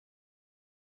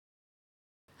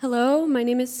Hello, my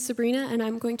name is Sabrina, and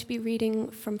I'm going to be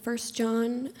reading from 1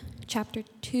 John chapter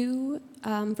 2,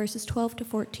 verses 12 to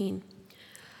 14.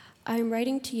 I am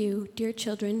writing to you, dear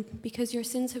children, because your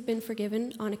sins have been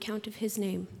forgiven on account of his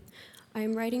name. I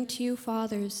am writing to you,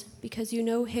 fathers, because you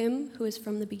know him who is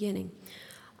from the beginning.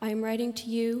 I am writing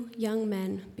to you, young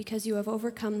men, because you have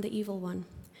overcome the evil one.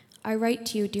 I write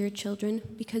to you, dear children,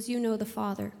 because you know the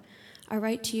Father. I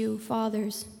write to you,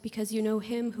 fathers, because you know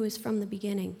him who is from the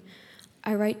beginning.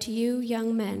 I write to you,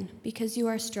 young men, because you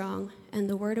are strong, and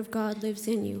the word of God lives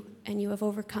in you, and you have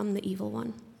overcome the evil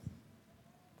one.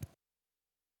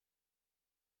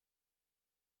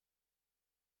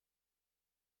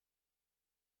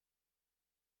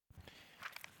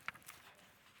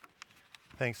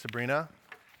 Thanks, Sabrina.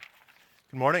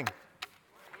 Good morning.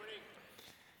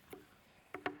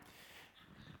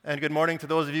 And good morning to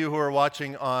those of you who are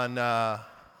watching on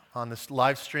this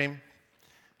live stream.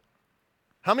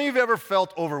 How many of you ever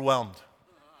felt overwhelmed?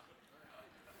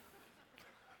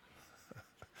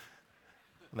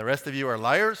 And the rest of you are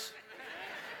liars?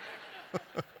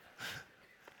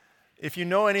 If you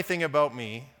know anything about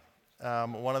me,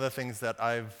 one of the things that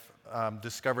I've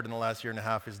discovered in the last year and a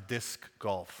half is disc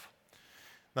golf.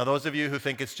 Now, those of you who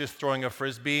think it's just throwing a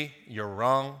frisbee, you're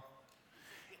wrong.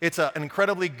 It's an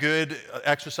incredibly good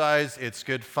exercise. It's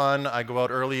good fun. I go out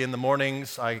early in the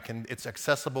mornings. It's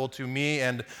accessible to me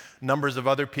and numbers of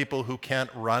other people who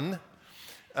can't run.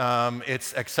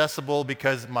 It's accessible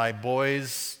because my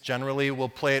boys generally will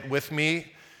play it with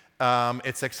me.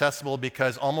 It's accessible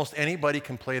because almost anybody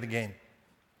can play the game.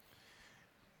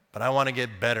 But I want to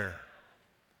get better.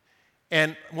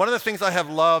 And one of the things I have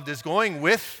loved is going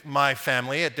with my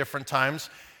family at different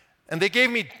times. And they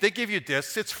give you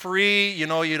discs. It's free. You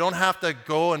don't have to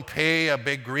go and pay a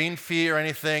big green fee or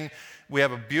anything. We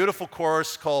have a beautiful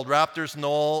course called Raptors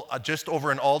Knoll just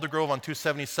over in Aldergrove on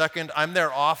 272nd. I'm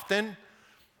there often.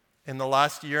 In the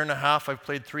last year and a half, I've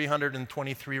played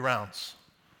 323 rounds.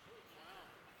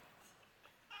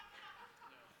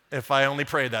 If I only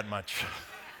pray that much.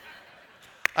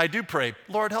 I do pray,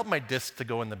 Lord, help my disc to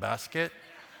go in the basket.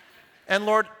 And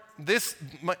Lord,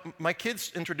 my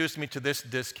kids introduced me to this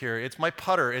disc here. It's my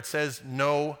putter. It says,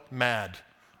 no mad.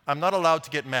 I'm not allowed to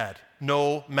get mad.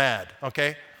 No mad,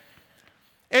 okay?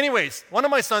 Anyways, one of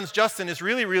my sons, Justin, is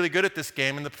really, really good at this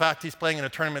game, and the fact he's playing in a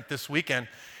tournament this weekend.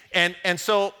 And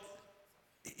so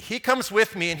he comes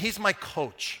with me, and he's my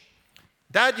coach.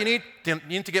 Dad, you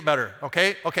need to get better,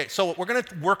 okay? Okay, so we're going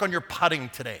to work on your putting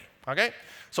today, okay?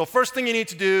 So first thing you need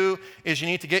to do is you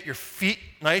need to get your feet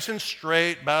nice and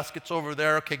straight. Basket's over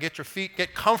there. Okay, get your feet,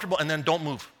 get comfortable, and then don't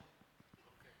move.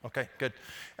 Okay, good.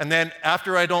 And then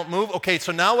after I don't move, okay,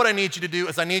 so now what I need you to do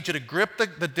is I need you to grip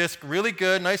the disc really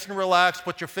good, nice and relaxed.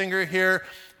 Put your finger here,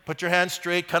 put your hand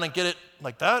straight, kind of get it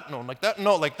like that, no, like that,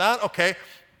 no, like that, okay.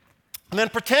 And then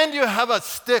pretend you have a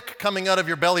stick coming out of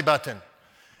your belly button.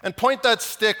 And point that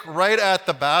stick right at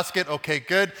the basket. Okay,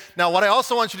 good. Now, what I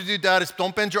also want you to do, Dad, is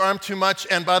don't bend your arm too much.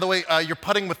 And by the way, you're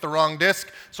putting with the wrong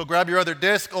disc, so grab your other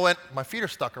disc. Oh, and my feet are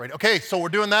stuck already. Okay, so we're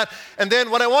doing that. And then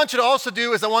what I want you to also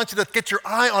do is I want you to get your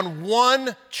eye on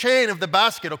one chain of the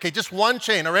basket. Okay, just one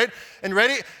chain, all right? And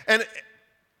ready? And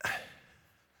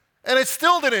it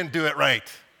still didn't do it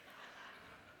right.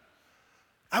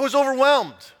 I was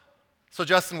overwhelmed. So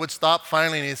Justin would stop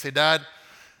finally and he'd say, Dad,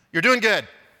 you're doing good.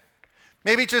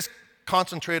 Maybe just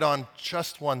concentrate on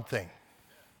just one thing.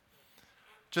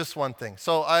 Just one thing.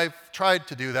 So I've tried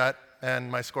to do that,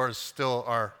 and my scores still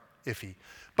are iffy.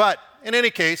 But in any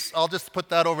case, I'll just put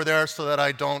that over there so that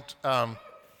I don't, yeah,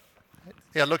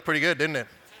 it looked pretty good, didn't it?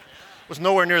 It was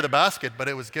nowhere near the basket, but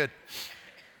it was good.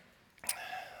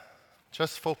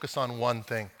 Just focus on one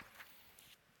thing.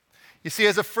 You see,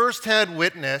 as a first-hand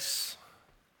witness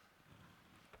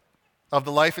of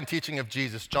the life and teaching of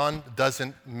Jesus, John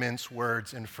doesn't mince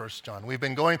words in 1 John. We've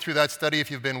been going through that study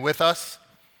if you've been with us.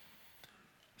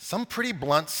 Some pretty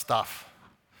blunt stuff.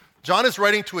 John is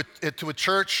writing to a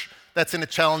church that's in a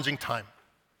challenging time.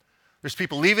 There's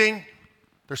people leaving,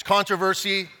 there's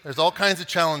controversy, there's all kinds of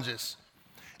challenges.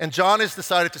 And John has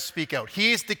decided to speak out.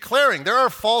 He's declaring there are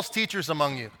false teachers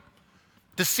among you,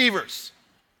 deceivers.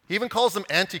 He even calls them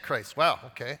antichrists. Wow,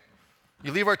 okay.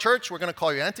 You leave our church, we're going to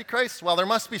call you Antichrist? Well, there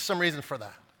must be some reason for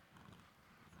that.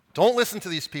 Don't listen to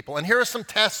these people. And here are some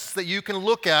tests that you can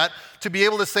look at to be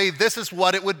able to say this is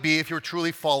what it would be if you were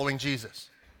truly following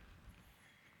Jesus.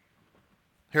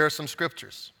 Here are some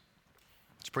scriptures.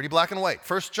 It's pretty black and white.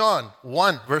 1 John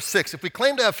 1, verse 6. If we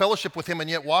claim to have fellowship with him and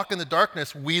yet walk in the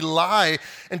darkness, we lie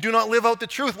and do not live out the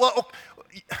truth. Well,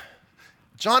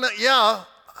 John, yeah,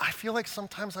 I feel like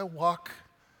sometimes I walk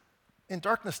in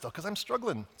darkness still, because I'm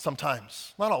struggling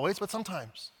sometimes. Not always, but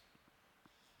sometimes.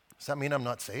 Does that mean I'm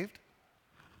not saved?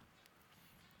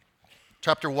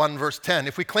 Chapter 1, verse 10.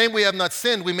 If we claim we have not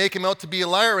sinned, we make him out to be a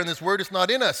liar and his word is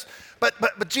not in us.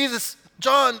 But Jesus,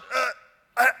 John,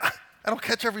 I don't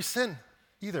catch every sin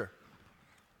either.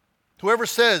 Whoever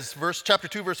says, chapter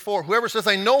 2, verse 4, whoever says,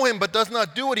 I know him but does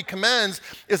not do what he commands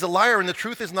is a liar and the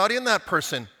truth is not in that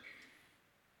person.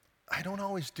 I don't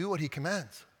always do what he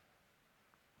commands.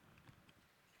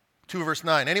 2, verse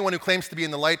 9. Anyone who claims to be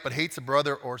in the light but hates a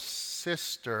brother or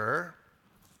sister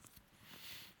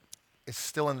is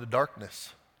still in the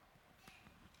darkness.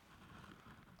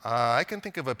 I can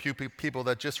think of a few people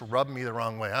that just rub me the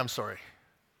wrong way. I'm sorry.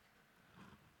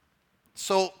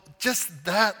 So just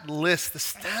that list, the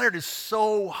standard is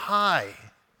so high.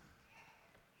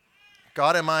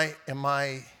 God,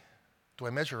 do I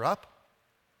measure up?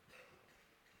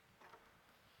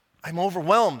 I'm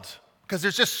overwhelmed because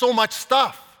there's just so much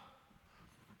stuff.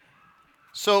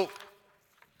 So,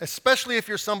 especially if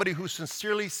you're somebody who's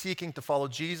sincerely seeking to follow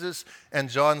Jesus and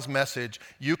John's message,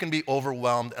 you can be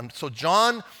overwhelmed. And so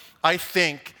John, I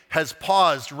think, has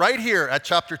paused right here at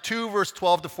chapter 2, verse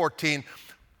 12 to 14.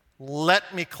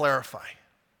 Let me clarify.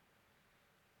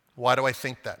 Why do I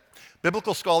think that?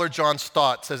 Biblical scholar John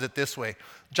Stott says it this way.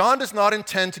 John does not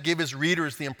intend to give his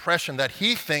readers the impression that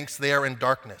he thinks they are in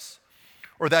darkness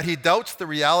or that he doubts the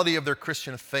reality of their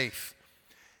Christian faith.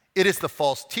 It is the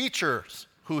false teachers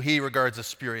who he regards as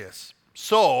spurious.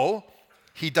 So,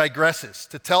 he digresses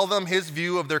to tell them his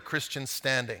view of their Christian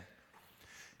standing.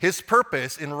 His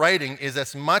purpose in writing is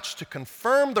as much to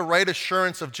confirm the right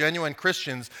assurance of genuine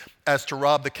Christians as to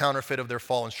rob the counterfeit of their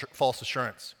false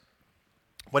assurance.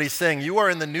 What he's saying, you are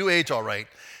in the new age, all right,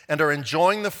 and are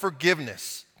enjoying the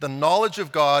forgiveness, the knowledge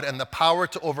of God, and the power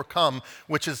to overcome,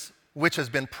 which has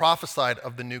been prophesied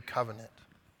of the new covenant.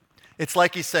 It's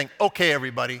like he's saying, okay,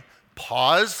 everybody,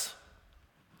 pause,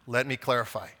 let me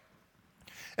clarify.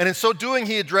 And in so doing,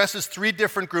 he addresses 3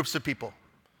 different groups of people: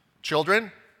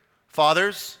 children,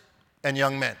 fathers, and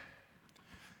young men.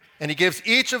 And he gives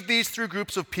each of these 3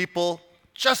 groups of people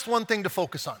just one thing to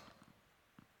focus on,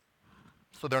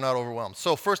 so they're not overwhelmed.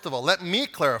 So first of all, let me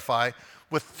clarify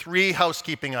with 3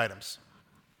 housekeeping items.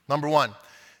 Number 1,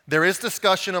 there is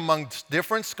discussion among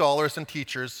different scholars and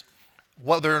teachers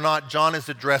whether or not John is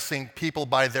addressing people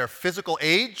by their physical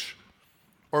age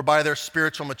or by their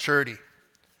spiritual maturity.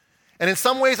 And in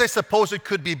some ways, I suppose it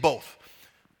could be both.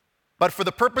 But for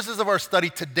the purposes of our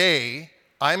study today,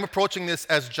 I'm approaching this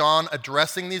as John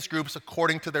addressing these groups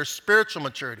according to their spiritual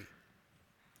maturity.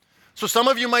 So some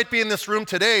of you might be in this room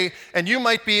today, and you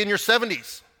might be in your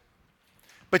 70s.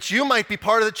 But you might be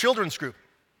part of the children's group.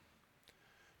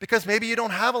 Because maybe you don't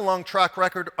have a long track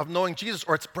record of knowing Jesus,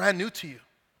 or it's brand new to you.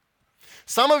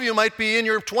 Some of you might be in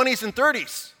your 20s and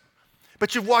 30s,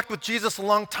 but you've walked with Jesus a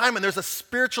long time, and there's a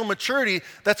spiritual maturity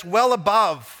that's well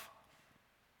above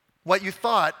what you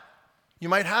thought you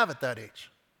might have at that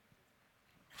age.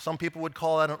 Some people would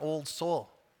call that an old soul,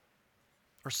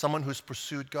 or someone who's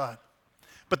pursued God.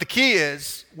 But the key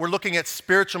is, we're looking at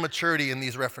spiritual maturity in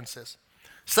these references.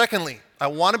 Secondly, I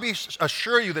want to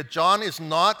assure you that John is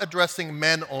not addressing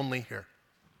men only here.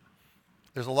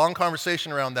 There's a long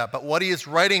conversation around that, but what he is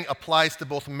writing applies to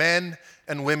both men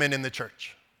and women in the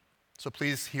church. So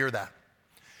please hear that.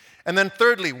 And then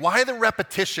thirdly, why the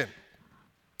repetition?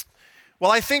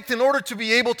 Well, I think in order to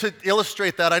be able to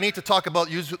illustrate that, I need to talk about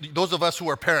those of us who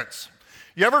are parents.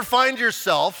 You ever find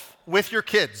yourself with your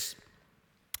kids,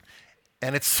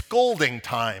 and it's scolding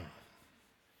time?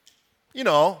 You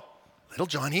know, little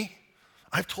Johnny,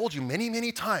 I've told you many,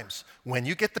 many times, when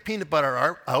you get the peanut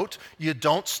butter out, you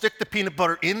don't stick the peanut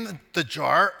butter in the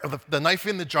jar, the knife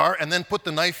in the jar, and then put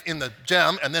the knife in the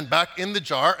jam, and then back in the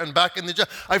jar, and back in the jam.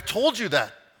 I've told you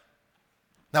that.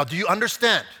 Now, do you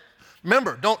understand?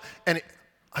 Remember,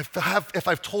 if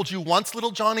I've told you once,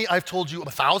 little Johnny, I've told you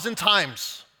 1,000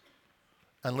 times.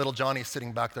 And little Johnny's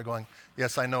sitting back there going,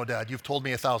 yes, I know, Dad, you've told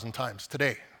me 1,000 times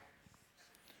today.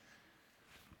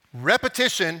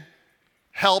 Repetition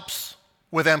helps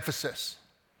with emphasis.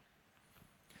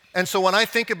 And so when I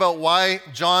think about why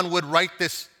John would write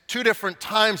this 2 different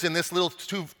times in this little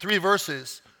 3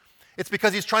 verses, it's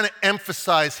because he's trying to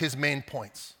emphasize his main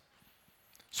points.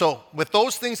 So with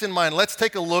those things in mind, let's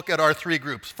take a look at our 3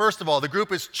 groups. First of all, the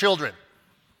group is children.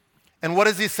 And what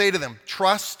does he say to them?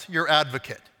 Trust your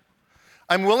advocate.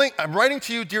 I'm writing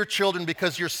to you, dear children,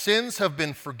 because your sins have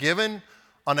been forgiven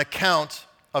on account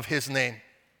of his name.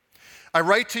 I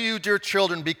write to you, dear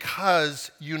children, because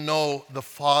you know the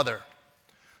Father.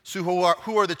 So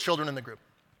who are the children in the group?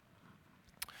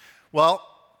 Well,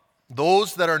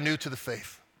 those that are new to the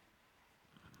faith.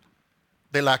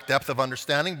 They lack depth of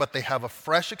understanding, but they have a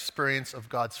fresh experience of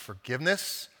God's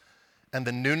forgiveness and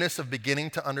the newness of beginning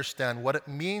to understand what it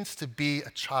means to be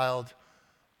a child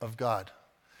of God.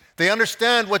 They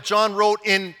understand what John wrote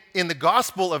in the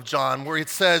Gospel of John, where it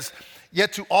says,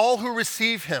 "Yet to all who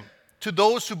receive him, to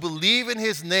those who believe in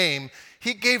his name,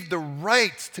 he gave the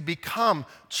right to become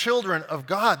children of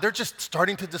God." They're just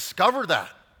starting to discover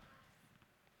that.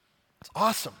 It's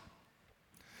awesome.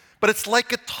 But it's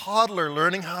like a toddler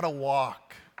learning how to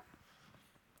walk.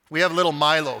 We have little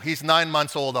Milo. He's 9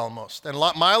 months old almost. And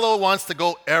Milo wants to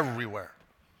go everywhere.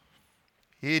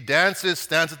 He dances,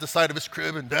 stands at the side of his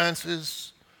crib and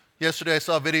dances. Yesterday I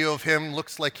saw a video of him,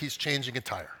 looks like he's changing a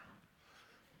tire.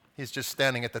 He's just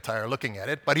standing at the tire looking at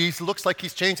it, but he looks like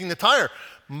he's changing the tire.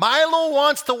 Milo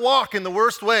wants to walk in the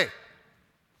worst way.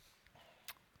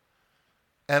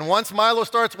 And once Milo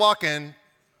starts walking,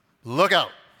 look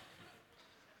out.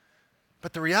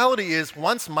 But the reality is,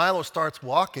 once Milo starts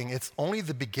walking, it's only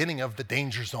the beginning of the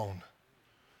danger zone.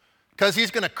 Because he's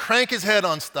going to crank his head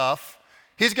on stuff.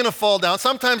 He's going to fall down.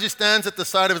 Sometimes he stands at the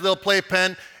side of his little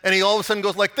playpen, and he all of a sudden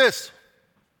goes like this.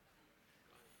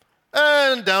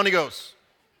 And down he goes.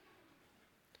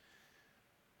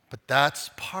 But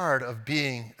that's part of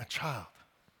being a child,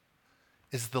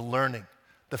 is the learning,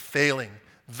 the failing,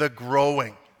 the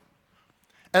growing.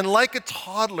 And like a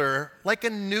toddler, like a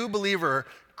new believer,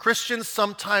 Christians,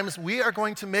 sometimes we are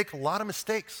going to make a lot of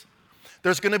mistakes.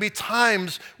 There's going to be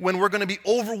times when we're going to be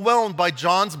overwhelmed by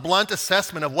John's blunt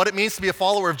assessment of what it means to be a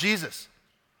follower of Jesus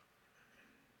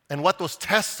and what those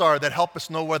tests are that help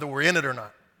us know whether we're in it or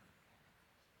not.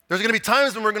 There's going to be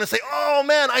times when we're going to say, "Oh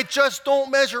man, I just don't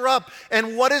measure up."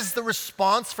 And what is the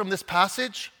response from this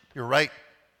passage? You're right.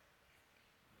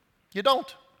 You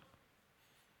don't.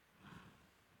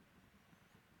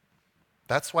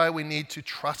 That's why we need to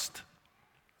trust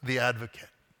the advocate.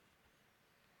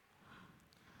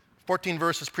 14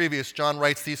 verses previous, John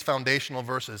writes these foundational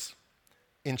verses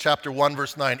in chapter 1,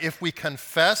 verse 9. "If we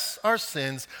confess our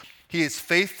sins, he is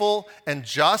faithful and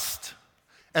just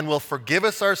and will forgive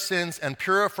us our sins and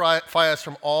purify us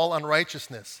from all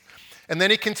unrighteousness." And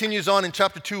then he continues on in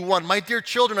chapter 2, 1. "My dear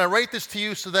children, I write this to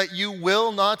you so that you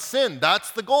will not sin."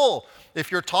 That's the goal.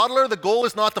 If you're a toddler, the goal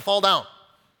is not to fall down.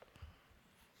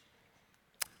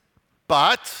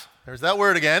 But, there's that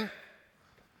word again,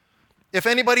 "if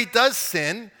anybody does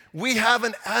sin, we have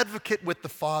an advocate with the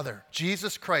Father,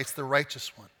 Jesus Christ, the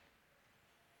righteous one.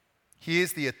 He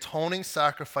is the atoning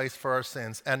sacrifice for our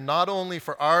sins, and not only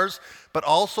for ours, but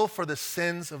also for the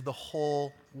sins of the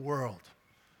whole world."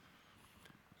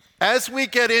 As we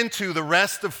get into the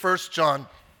rest of 1 John,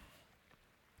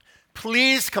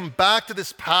 please come back to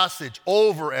this passage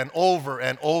over and over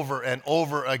and over and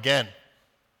over again.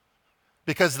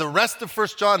 Because the rest of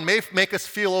 1 John may make us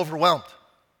feel overwhelmed.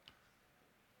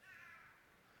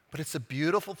 But it's a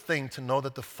beautiful thing to know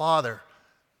that the Father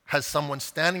has someone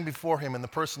standing before him in the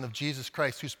person of Jesus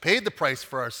Christ, who's paid the price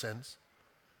for our sins,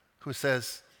 who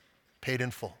says, paid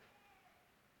in full.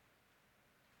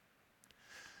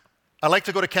 I like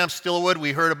to go to Camp Stillwood.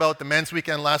 We heard about the men's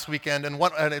weekend last weekend, and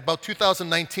about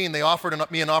 2019, they offered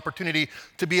me an opportunity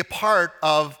to be a part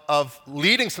of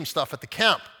leading some stuff at the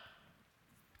camp.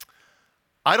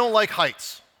 I don't like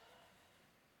heights.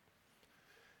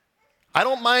 I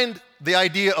don't mind the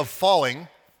idea of falling.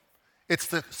 It's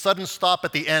the sudden stop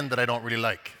at the end that I don't really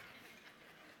like.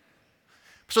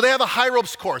 So they have a high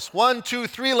ropes course. 1, 2,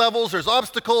 3 levels. There's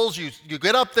obstacles. You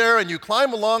get up there and you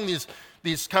climb along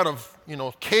these kind of,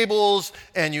 cables,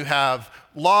 and you have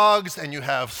logs and you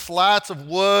have slats of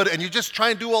wood, and you just try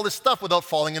and do all this stuff without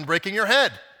falling and breaking your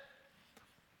head.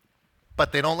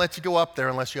 But they don't let you go up there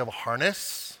unless you have a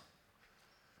harness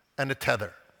and a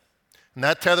tether. And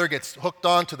that tether gets hooked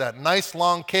onto that nice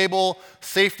long cable,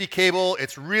 safety cable.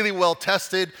 It's really well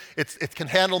tested. It can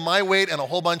handle my weight and a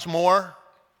whole bunch more.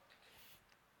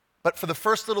 But for the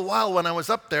first little while when I was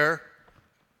up there,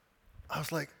 I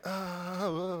was like, and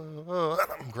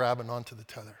I'm grabbing onto the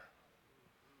tether.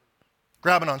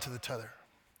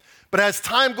 But as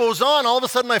time goes on, all of a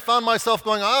sudden I found myself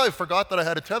going, I forgot that I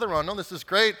had a tether on. No, this is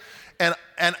great. And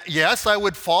yes, I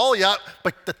would fall,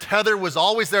 but the tether was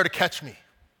always there to catch me.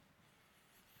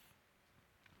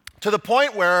 To the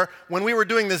point where when we were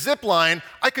doing the zip line,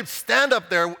 I could stand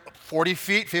up there 40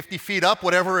 feet, 50 feet up,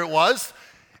 whatever it was,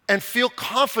 and feel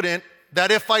confident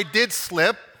that if I did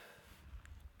slip,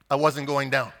 I wasn't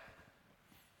going down.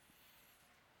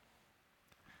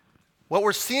 What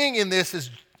we're seeing in this is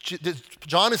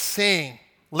John is saying,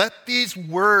 let these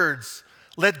words,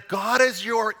 let God as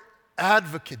your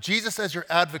advocate, Jesus as your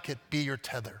advocate, be your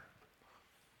tether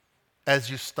as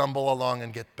you stumble along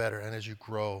and get better and as you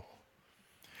grow.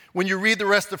 When you read the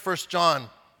rest of 1 John,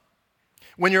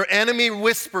 when your enemy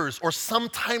whispers or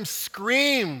sometimes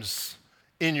screams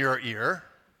in your ear,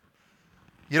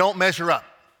 you don't measure up.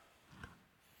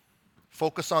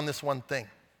 Focus on this one thing.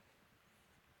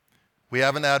 We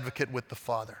have an advocate with the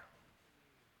Father.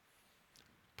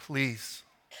 Please,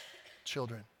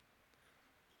 children,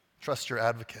 trust your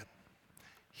advocate.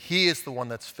 He is the one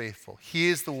that's faithful. He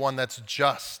is the one that's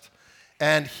just.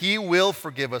 And he will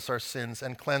forgive us our sins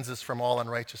and cleanse us from all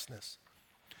unrighteousness.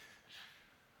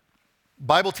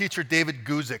 Bible teacher David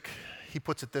Guzik, he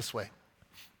puts it this way.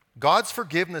 God's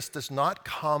forgiveness does not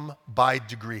come by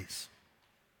degrees.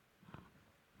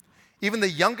 Even the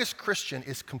youngest Christian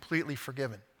is completely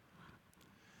forgiven.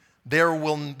 They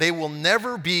will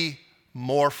never be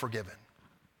more forgiven.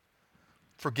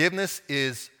 Forgiveness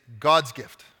is God's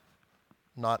gift,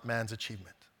 not man's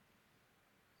achievement.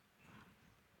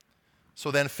 So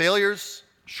then failures,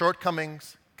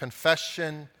 shortcomings,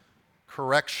 confession,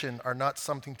 correction are not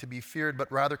something to be feared,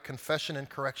 but rather confession and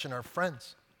correction are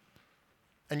friends.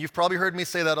 And you've probably heard me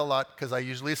say that a lot because I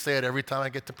usually say it every time I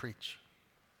get to preach.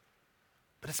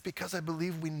 But it's because I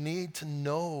believe we need to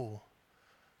know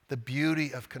the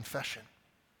beauty of confession.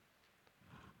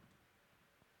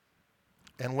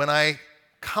 And when I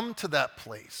come to that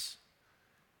place,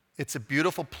 it's a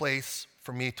beautiful place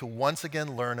for me to once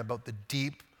again learn about the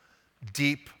deep,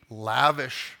 deep,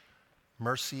 lavish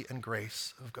mercy and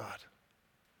grace of God.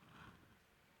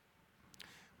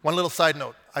 One little side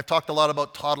note. I've talked a lot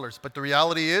about toddlers, but the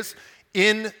reality is,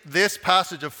 in this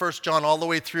passage of 1 John all the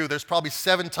way through, there's probably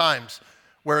 7 times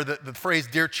where the phrase,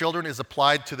 dear children, is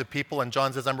applied to the people, and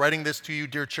John says, I'm writing this to you,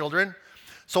 dear children.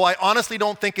 So I honestly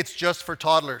don't think it's just for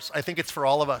toddlers. I think it's for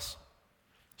all of us,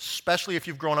 especially if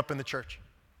you've grown up in the church.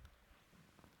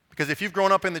 Because if you've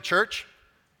grown up in the church,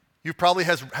 you probably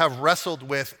have wrestled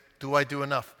with, do I do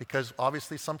enough? Because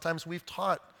obviously sometimes we've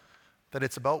taught that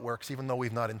it's about works, even though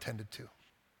we've not intended to.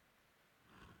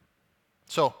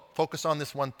 So focus on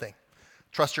this one thing.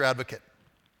 Trust your advocate.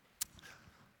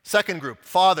 Second group,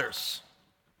 fathers.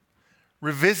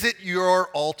 Revisit your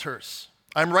altars.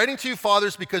 I'm writing to you,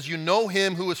 fathers, because you know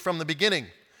him who is from the beginning.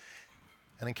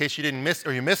 And in case you didn't miss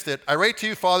or you missed it, I write to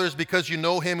you, fathers, because you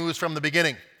know him who is from the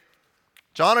beginning.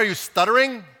 John, are you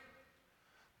stuttering?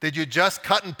 Did you just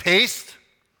cut and paste?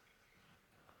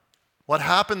 What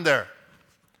happened there?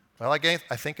 Well, again,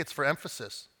 I think it's for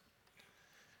emphasis.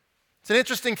 It's an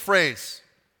interesting phrase.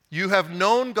 You have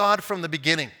known God from the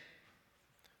beginning.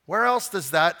 Where else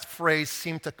does that phrase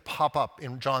seem to pop up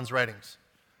in John's writings?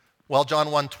 Well, John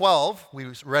 1:12,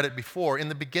 we read it before. In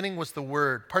the beginning was the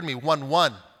Word.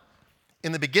 1:1.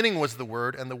 In the beginning was the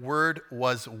Word, and the Word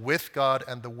was with God,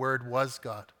 and the Word was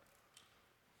God.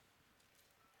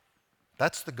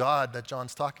 That's the God that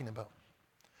John's talking about.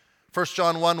 1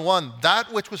 John 1:1,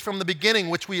 that which was from the beginning,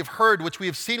 which we have heard, which we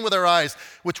have seen with our eyes,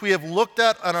 which we have looked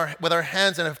at with our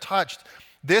hands and have touched,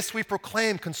 this we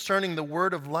proclaim concerning the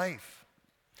word of life.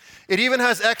 It even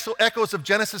has echoes of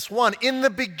Genesis 1, in the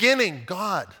beginning,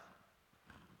 God.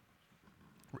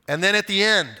 And then at the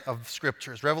end of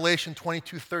scriptures, Revelation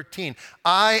 22:13,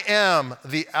 I am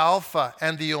the Alpha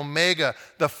and the Omega,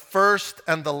 the first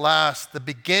and the last, the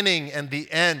beginning and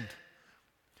the end.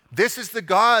 This is the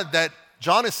God that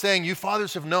John is saying you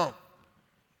fathers have known.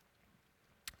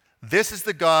 This is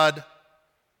the God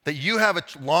that you have a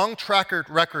long track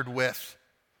record with,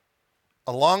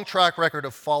 a long track record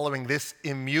of following this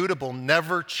immutable,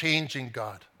 never-changing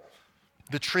God,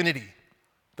 the Trinity,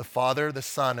 the Father, the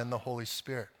Son, and the Holy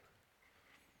Spirit.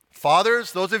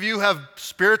 Fathers, those of you who have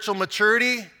spiritual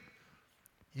maturity,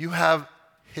 you have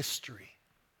history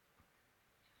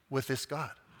with this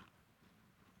God.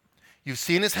 You've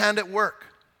seen his hand at work.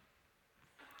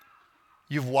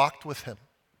 You've walked with him.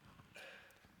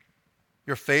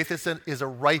 Your faith is a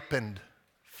ripened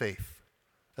faith,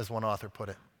 as one author put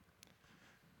it.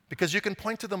 Because you can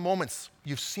point to the moments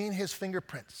you've seen his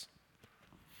fingerprints.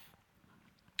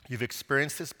 You've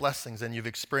experienced his blessings, and you've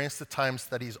experienced the times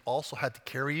that he's also had to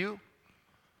carry you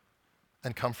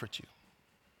and comfort you.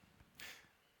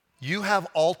 You have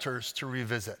altars to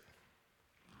revisit.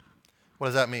 What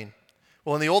does that mean?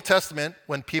 Well, in the Old Testament,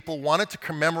 when people wanted to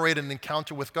commemorate an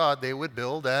encounter with God, they would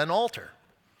build an altar.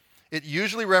 It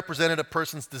usually represented a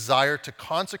person's desire to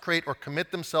consecrate or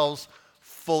commit themselves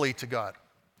fully to God.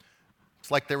 It's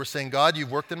like they were saying, God,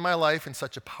 you've worked in my life in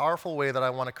such a powerful way that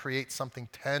I want to create something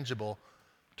tangible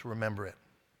to remember it.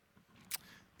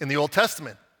 In the Old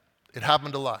Testament, it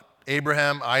happened a lot.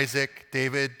 Abraham, Isaac,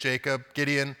 David, Jacob,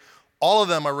 Gideon, all of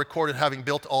them are recorded having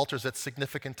built altars at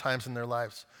significant times in their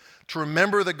lives to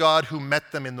remember the God who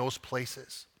met them in those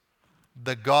places,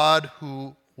 the God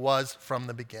who was from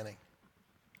the beginning.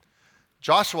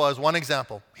 Joshua is one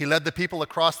example. He led the people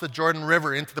across the Jordan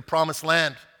River into the Promised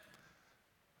Land.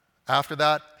 After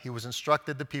that, he was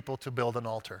instructed the people to build an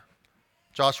altar.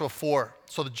 Joshua 4.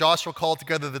 So Joshua called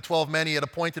together the 12 men he had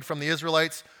appointed from the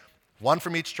Israelites, one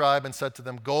from each tribe, and said to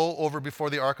them, "Go over before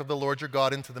the ark of the Lord your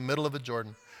God into the middle of the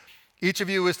Jordan. Each of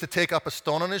you is to take up a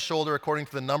stone on his shoulder according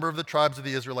to the number of the tribes of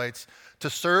the Israelites, to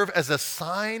serve as a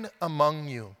sign among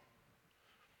you.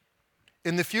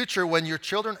 In the future, when your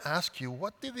children ask you,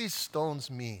 'What do these stones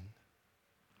mean?'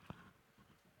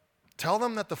 tell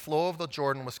them that the flow of the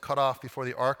Jordan was cut off before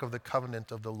the ark of the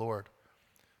covenant of the Lord.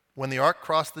 When the ark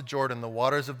crossed the Jordan, the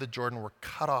waters of the Jordan were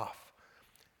cut off.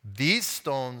 These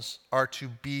stones are to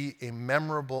be a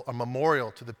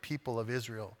memorial to the people of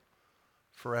Israel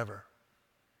forever."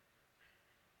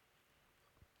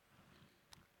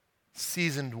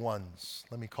 Seasoned ones,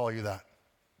 let me call you that.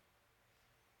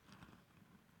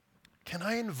 Can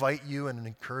I invite you and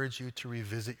encourage you to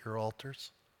revisit your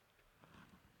altars?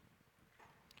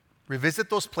 Revisit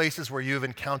those places where you have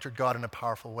encountered God in a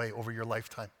powerful way over your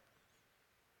lifetime.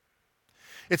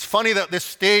 It's funny that this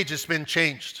stage has been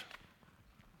changed.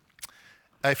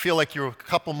 I feel like a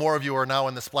couple more of you are now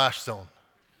in the splash zone.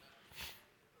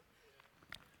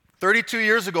 32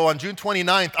 years ago on June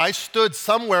 29th, I stood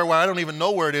somewhere where I don't even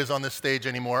know where it is on this stage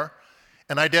anymore,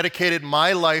 and I dedicated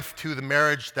my life to the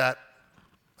marriage that,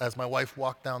 as my wife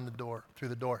walked down the door, through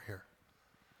the door here.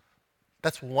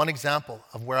 That's one example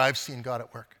of where I've seen God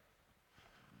at work.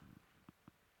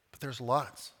 But there's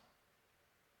lots.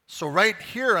 So right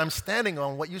here, I'm standing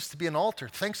on what used to be an altar.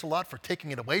 Thanks a lot for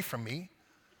taking it away from me.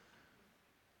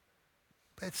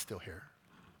 But it's still here.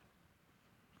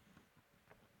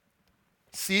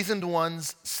 Seasoned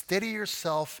ones, steady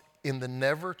yourself in the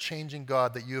never-changing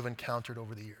God that you have encountered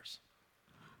over the years.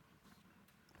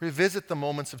 Revisit the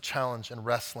moments of challenge and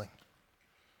wrestling.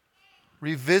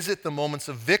 Revisit the moments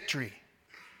of victory.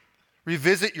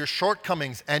 Revisit your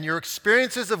shortcomings and your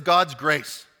experiences of God's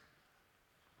grace.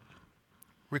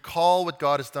 Recall what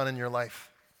God has done in your life.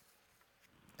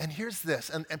 And here's this,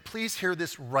 and please hear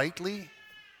this rightly.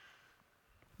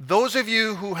 Those of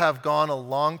you who have gone a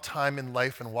long time in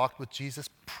life and walked with Jesus,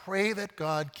 pray that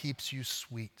God keeps you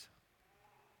sweet.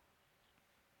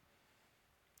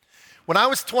 When I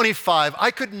was 25,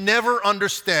 I could never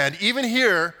understand, even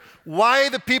here, why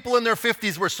the people in their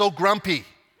 50s were so grumpy.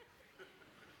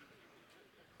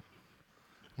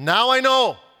 Now I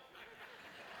know.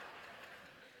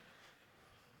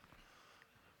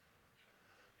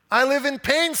 I live in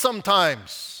pain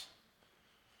sometimes.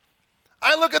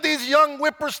 I look at these young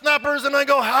whippersnappers and I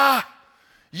go,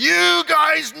 you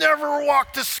guys never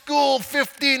walked to school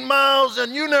 15 miles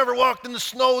and you never walked in the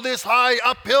snow this high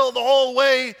uphill the whole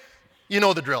way. You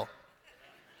know the drill.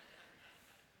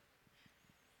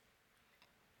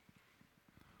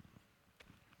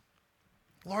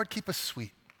 Lord, keep us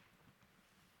sweet.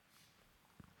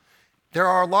 There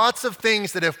are lots of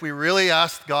things that if we really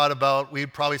asked God about,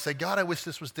 we'd probably say, God, I wish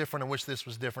this was different. I wish this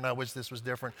was different. I wish this was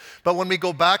different. But when we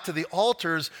go back to the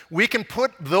altars, we can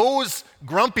put those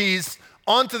grumpies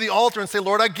onto the altar and say,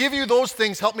 Lord, I give you those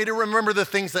things. Help me to remember the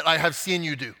things that I have seen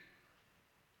you do,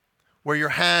 where your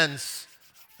hands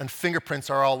and fingerprints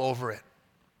are all over it.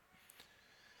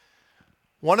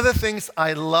 One of the things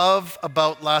I love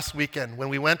about last weekend when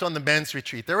we went on the men's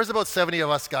retreat, there was about 70 of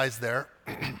us guys there.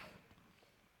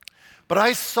 But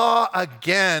I saw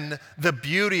again the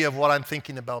beauty of what I'm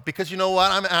thinking about. Because you know what?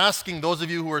 I'm asking those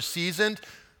of you who are seasoned,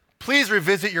 please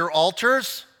revisit your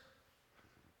altars.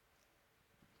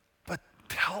 But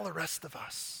tell the rest of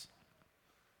us.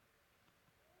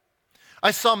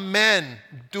 I saw men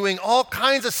doing all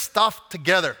kinds of stuff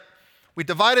together. We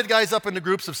divided guys up into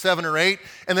groups of 7 or 8,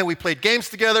 and then we played games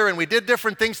together, and we did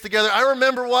different things together. I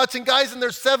remember watching guys in their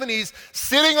 70s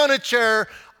sitting on a chair,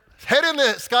 head in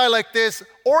the sky like this,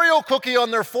 Oreo cookie on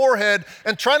their forehead,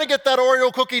 and trying to get that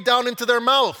Oreo cookie down into their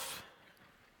mouth.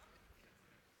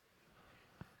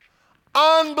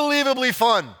 Unbelievably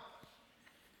fun.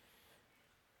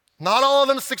 Not all of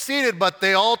them succeeded, but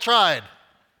they all tried.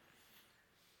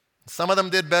 Some of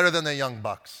them did better than the young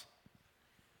bucks.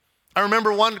 I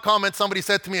remember one comment somebody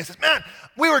said to me, I said, man,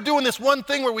 we were doing this one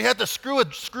thing where we had to screw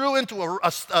into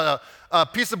a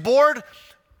piece of board.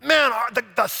 Man,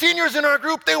 the seniors in our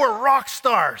group, they were rock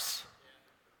stars.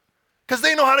 Because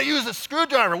they know how to use a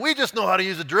screwdriver. We just know how to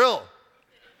use a drill.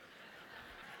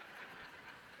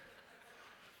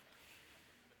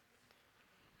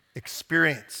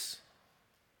 Experience.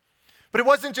 But it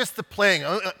wasn't just the playing.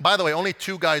 By the way, only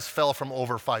 2 guys fell from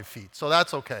over 5 feet, so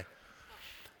that's okay.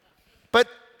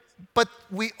 But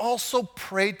we also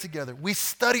prayed together. We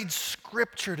studied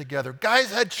scripture together.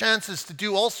 Guys had chances to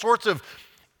do all sorts of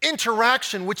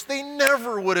interaction, which they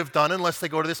never would have done unless they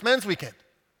go to this men's weekend.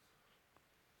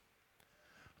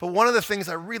 But one of the things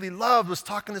I really loved was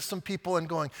talking to some people and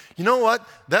going, you know what?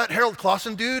 That Harold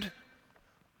Clausen dude,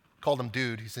 called him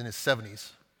dude, he's in his 70s.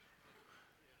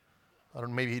 I don't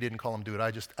know, maybe he didn't call him dude,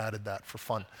 I just added that for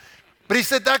fun. But he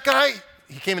said, that guy,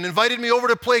 he came and invited me over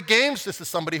to play games. This is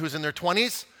somebody who's in their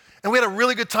 20s. And we had a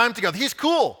really good time together. He's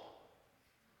cool.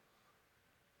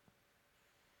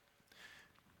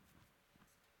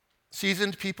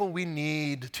 Seasoned people, we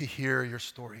need to hear your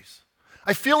stories.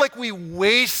 I feel like we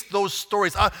waste those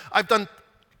stories. I've done,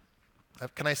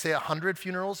 can I say 100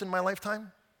 funerals in my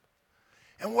lifetime?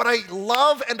 And what I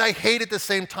love and I hate at the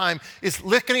same time is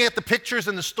looking at the pictures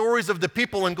and the stories of the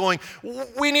people and going,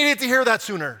 we needed to hear that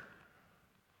sooner.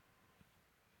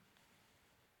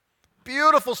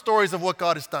 Beautiful stories of what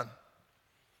God has done.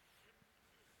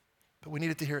 But we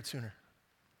needed to hear it sooner.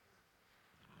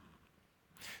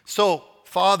 So,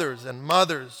 fathers and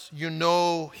mothers, you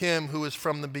know him who is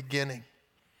from the beginning.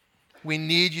 We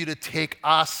need you to take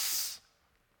us.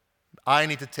 I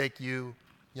need to take you,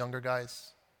 younger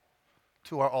guys,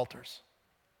 to our altars.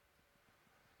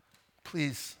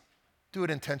 Please do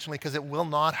it intentionally because it will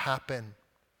not happen.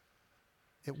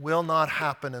 It will not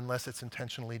happen unless it's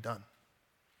intentionally done.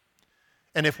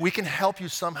 And if we can help you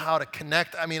somehow to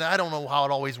connect, I mean, I don't know how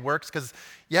it always works because,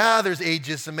 yeah, there's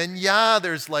ageism and, yeah,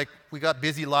 there's like, we got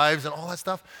busy lives and all that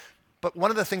stuff. But one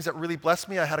of the things that really blessed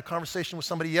me, I had a conversation with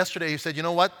somebody yesterday who said, you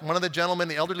know what? One of the gentlemen,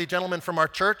 the elderly gentleman from our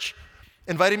church,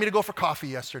 invited me to go for coffee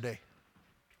yesterday.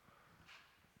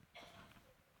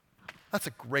 That's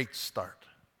a great start.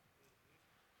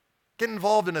 Get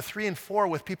involved in a 3 and 4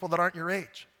 with people that aren't your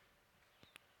age.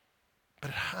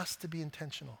 But it has to be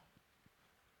intentional.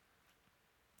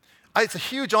 It's a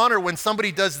huge honor when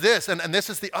somebody does this, and this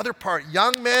is the other part.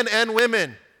 Young men and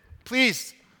women,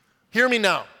 please hear me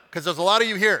now, because there's a lot of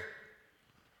you here.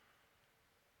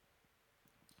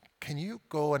 Can you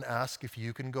go and ask if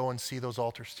you can go and see those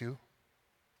altars too?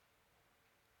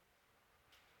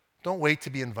 Don't wait to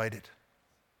be invited.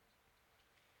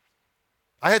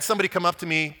 I had somebody come up to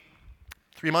me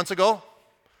 3 months ago,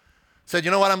 said,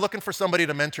 you know what, I'm looking for somebody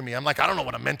to mentor me. I'm like, I don't know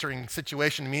what a mentoring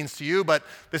situation means to you, but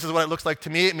this is what it looks like to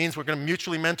me. It means we're going to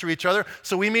mutually mentor each other.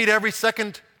 So we meet every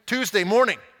second Tuesday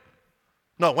morning.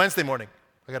 No, Wednesday morning.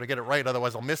 I got to get it right,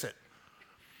 otherwise I'll miss it.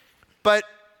 But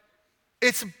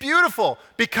it's beautiful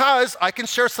because I can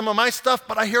share some of my stuff,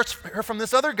 but I hear from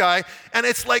this other guy, and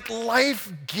it's like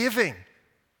life-giving.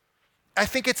 I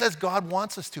think it's as God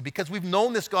wants us to because we've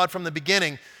known this God from the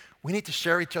beginning. We need to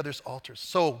share each other's altars.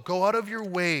 So go out of your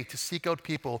way to seek out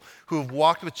people who have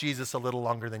walked with Jesus a little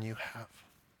longer than you have.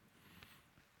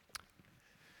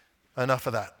 Enough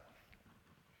of that.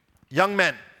 Young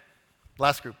men,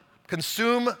 last group,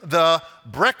 consume the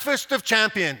breakfast of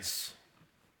champions.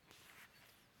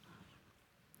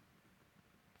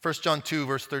 1 John 2,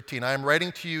 verse 13, I am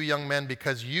writing to you, young men,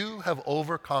 because you have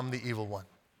overcome the evil one.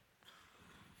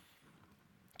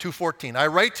 2:14, I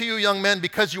write to you, young men,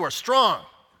 because you are strong.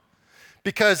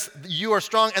 Because you are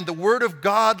strong and the word of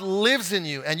God lives in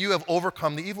you and you have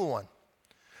overcome the evil one.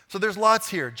 So there's lots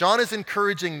here. John is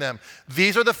encouraging them.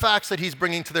 These are the facts that he's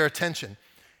bringing to their attention.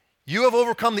 You have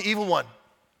overcome the evil one.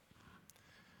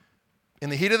 In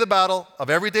the heat of the battle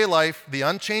of everyday life, the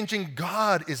unchanging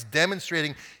God is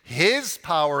demonstrating his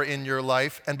power in your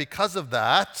life, and because of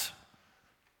that,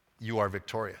 you are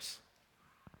victorious.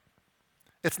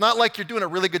 It's not like you're doing a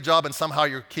really good job and somehow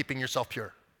you're keeping yourself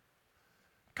pure.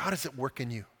 God is at work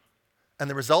in you. And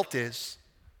the result is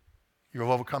you have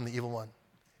overcome the evil one.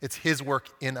 It's his work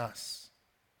in us.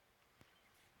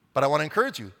 But I want to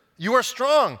encourage you. You are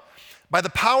strong. By the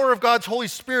power of God's Holy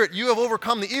Spirit, you have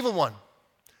overcome the evil one.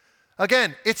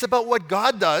 Again, it's about what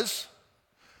God does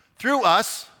through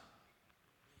us,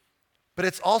 but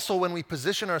it's also when we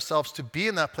position ourselves to be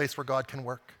in that place where God can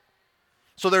work.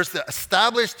 So there's the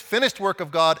established, finished work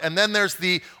of God, and then there's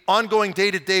the ongoing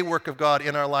day-to-day work of God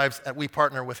in our lives that we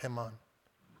partner with him on.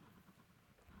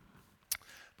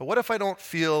 But what if I don't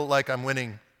feel like I'm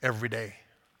winning every day?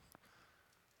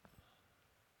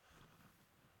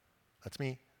 That's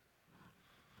me.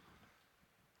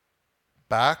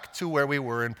 Back to where we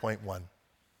were in point 1.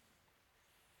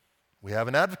 We have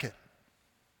an advocate.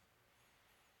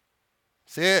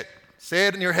 Say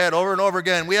it in your head over and over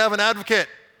again. We have an advocate.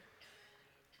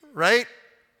 Right?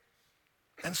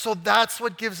 And so that's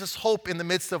what gives us hope in the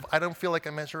midst of, I don't feel like I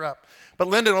measure up. But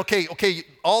Lyndon, okay,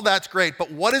 all that's great,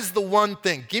 but what is the one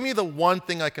thing? Give me the one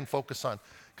thing I can focus on.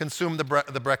 Consume the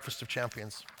breakfast of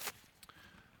champions.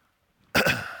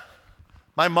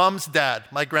 My mom's dad,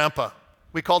 my grandpa,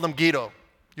 we called him Guido,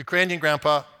 Ukrainian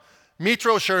grandpa,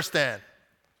 Mitro Shurstan,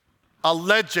 a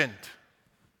legend.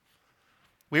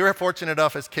 We were fortunate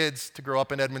enough as kids to grow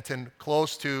up in Edmonton,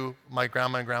 close to my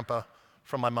grandma and grandpa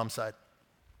from my mom's side.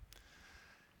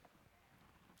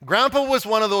 Grandpa was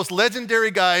one of those legendary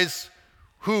guys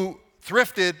who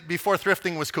thrifted before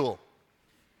thrifting was cool.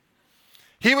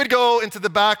 He would go into the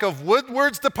back of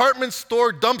Woodward's department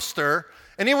store dumpster,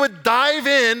 and he would dive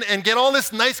in and get all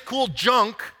this nice, cool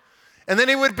junk, and then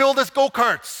he would build us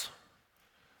go-karts.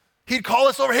 He'd call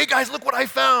us over, hey guys, look what I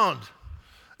found.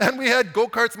 And we had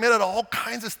go-karts made out of all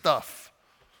kinds of stuff.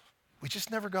 We just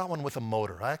never got one with a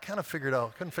motor. I couldn't figure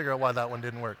out why that one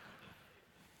didn't work.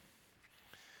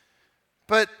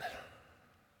 But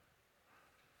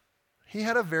he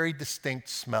had a very distinct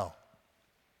smell.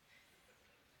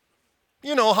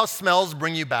 You know how smells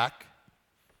bring you back,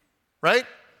 right?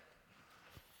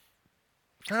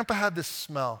 Grandpa had this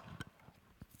smell.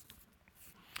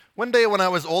 One day when I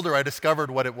was older, I discovered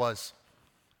what it was: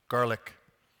 garlic.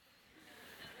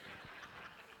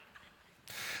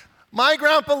 My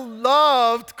grandpa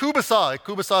loved kubasa.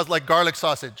 Kubasa is like garlic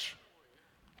sausage.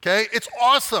 Okay? It's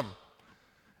awesome.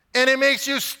 And it makes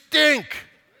you stink.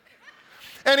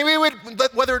 And we would,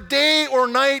 whether day or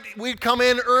night, we'd come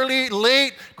in early,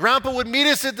 late. Grandpa would meet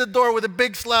us at the door with a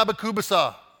big slab of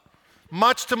kubasa,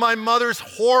 much to my mother's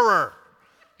horror,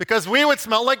 because we would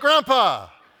smell like Grandpa.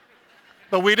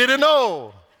 But we didn't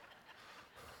know.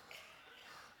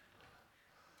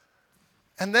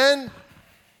 And then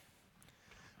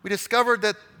we discovered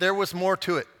that there was more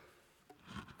to it.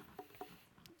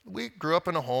 We grew up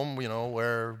in a home,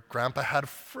 where Grandpa had a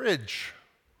fridge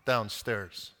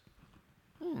downstairs.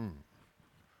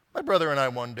 My brother and I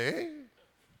one day,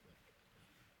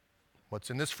 what's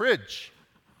in this fridge?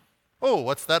 Oh,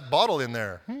 what's that bottle in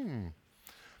there?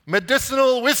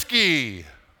 Medicinal whiskey.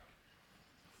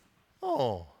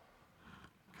 Oh,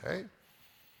 okay.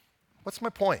 What's my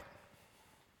point?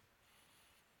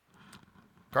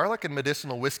 Garlic and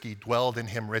medicinal whiskey dwelled in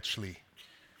him richly.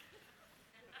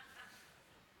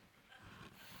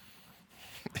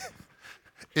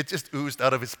 It just oozed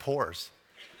out of his pores.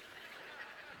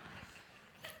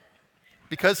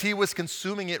 Because he was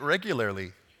consuming it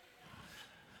regularly.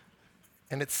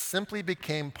 And it simply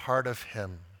became part of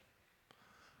him.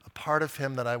 A part of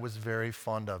him that I was very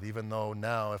fond of, even though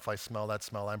now if I smell that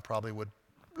smell, I probably would.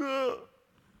 Ugh.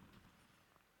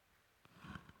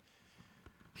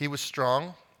 He was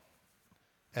strong,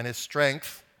 and his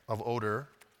strength of odor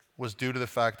was due to the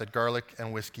fact that garlic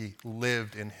and whiskey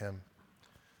lived in him.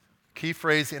 Key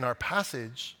phrase in our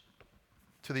passage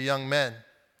to the young men: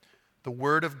 the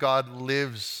word of God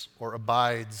lives or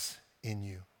abides in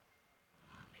you.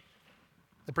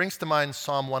 It brings to mind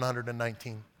Psalm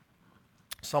 119.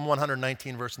 Psalm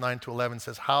 119, verse 9 to 11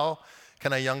 says, "How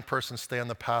can a young person stay on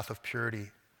the path of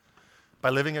purity? By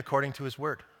living according to his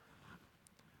word.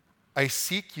 I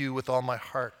seek you with all my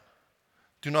heart.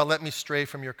 Do not let me stray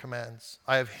from your commands.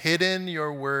 I have hidden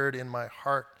your word in my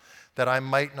heart that I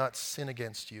might not sin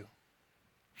against you."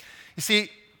 You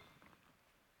see,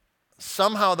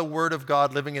 somehow the word of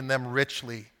God living in them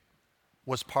richly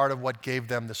was part of what gave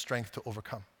them the strength to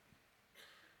overcome.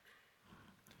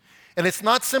 And it's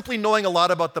not simply knowing a lot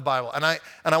about the Bible. And I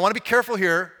want to be careful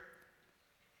here,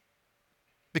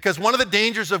 because one of the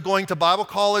dangers of going to Bible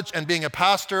college and being a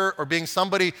pastor or being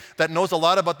somebody that knows a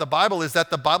lot about the Bible is that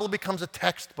the Bible becomes a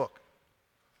textbook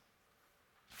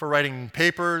for writing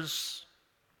papers,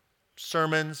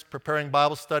 sermons, preparing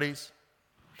Bible studies.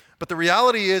 But the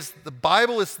reality is the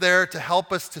Bible is there to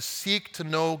help us to seek to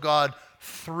know God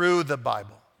through the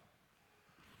Bible.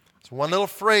 It's one little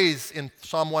phrase in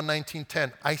Psalm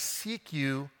 119:10. I seek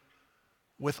you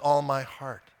with all my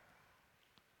heart.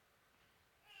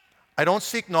 I don't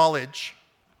seek knowledge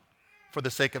for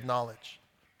the sake of knowledge.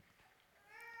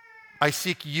 I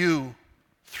seek you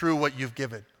through what you've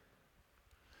given.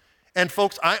 And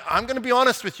folks, I'm going to be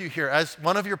honest with you here. As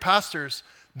one of your pastors,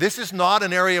 this is not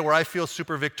an area where I feel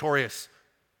super victorious.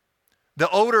 The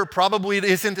odor probably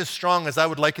isn't as strong as I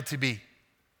would like it to be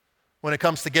when it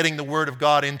comes to getting the word of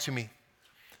God into me.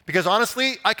 Because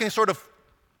honestly, I can sort of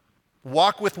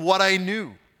walk with what I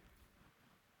knew,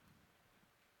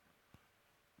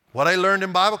 what I learned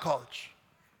in Bible college.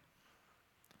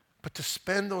 But to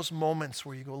spend those moments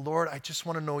where you go, Lord, I just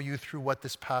want to know you through what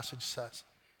this passage says.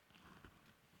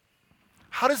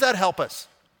 How does that help us?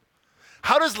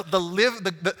 How does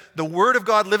the word of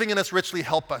God living in us richly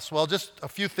help us? Well, just a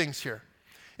few things here.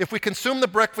 If we consume the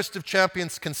breakfast of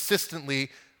champions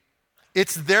consistently,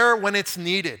 it's there when it's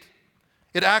needed.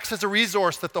 It acts as a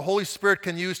resource that the Holy Spirit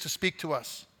can use to speak to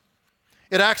us.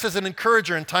 It acts as an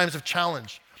encourager in times of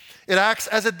challenge. It acts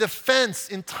as a defense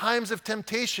in times of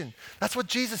temptation. That's what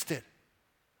Jesus did.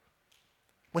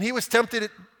 When he was tempted,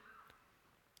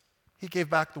 He gave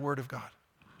back the Word of God.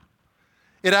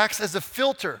 It acts as a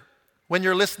filter when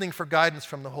you're listening for guidance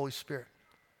from the Holy Spirit.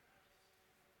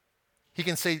 He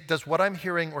can say, does what I'm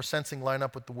hearing or sensing line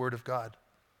up with the Word of God?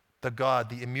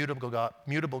 The immutable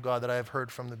God that I have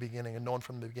heard from the beginning and known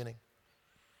from the beginning.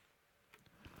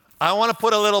 I want to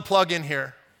put a little plug in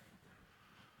here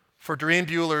for Doreen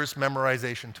Bueller's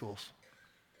memorization tools.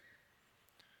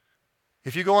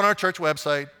 If you go on our church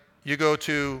website, you go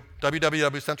to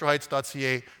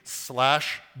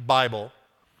www.centralheights.ca/Bible,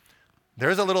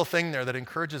 there's a little thing there that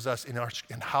encourages us in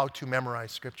how to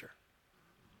memorize Scripture.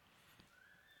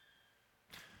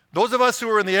 Those of us who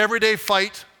are in the everyday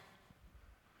fight,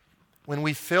 when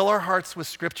we fill our hearts with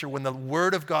Scripture, when the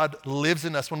Word of God lives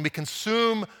in us, when we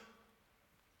consume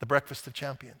the breakfast of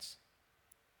champions,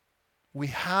 we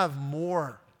have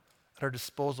more at our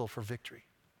disposal for victory.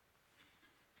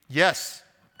 Yes,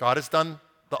 God has done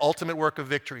the ultimate work of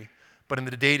victory, but in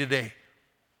the day-to-day,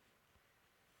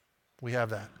 we have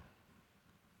that.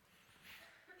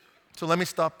 So let me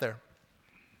stop there.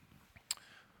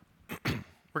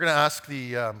 We're going to ask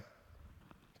the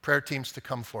prayer teams to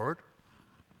come forward.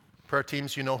 Prayer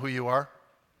teams, you know who you are.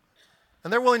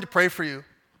 And they're willing to pray for you.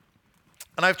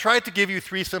 And I've tried to give you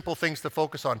 3 simple things to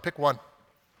focus on. Pick one.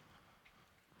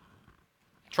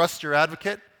 Trust your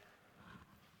advocate.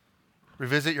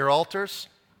 Revisit your altars.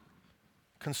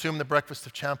 Consume the breakfast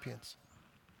of champions.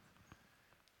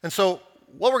 And so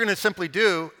what we're going to simply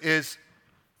do is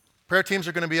prayer teams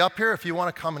are going to be up here if you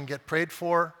want to come and get prayed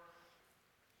for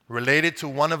related to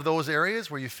one of those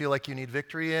areas where you feel like you need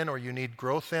victory in or you need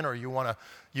growth in or you want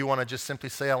to just simply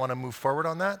say, I want to move forward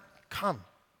on that. Come.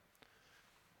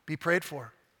 Be prayed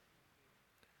for.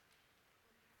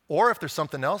 Or if there's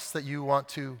something else that you want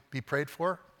to be prayed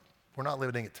for, we're not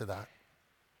limiting it to that.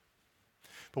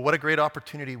 But what a great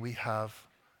opportunity we have,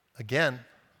 again,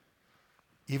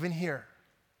 even here,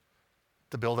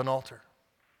 to build an altar.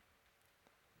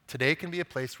 Today can be a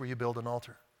place where you build an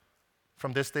altar.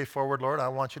 From this day forward, Lord, I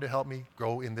want you to help me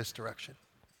grow in this direction.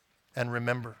 And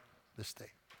remember this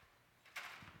day.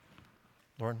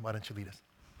 Lauren, why don't you lead us?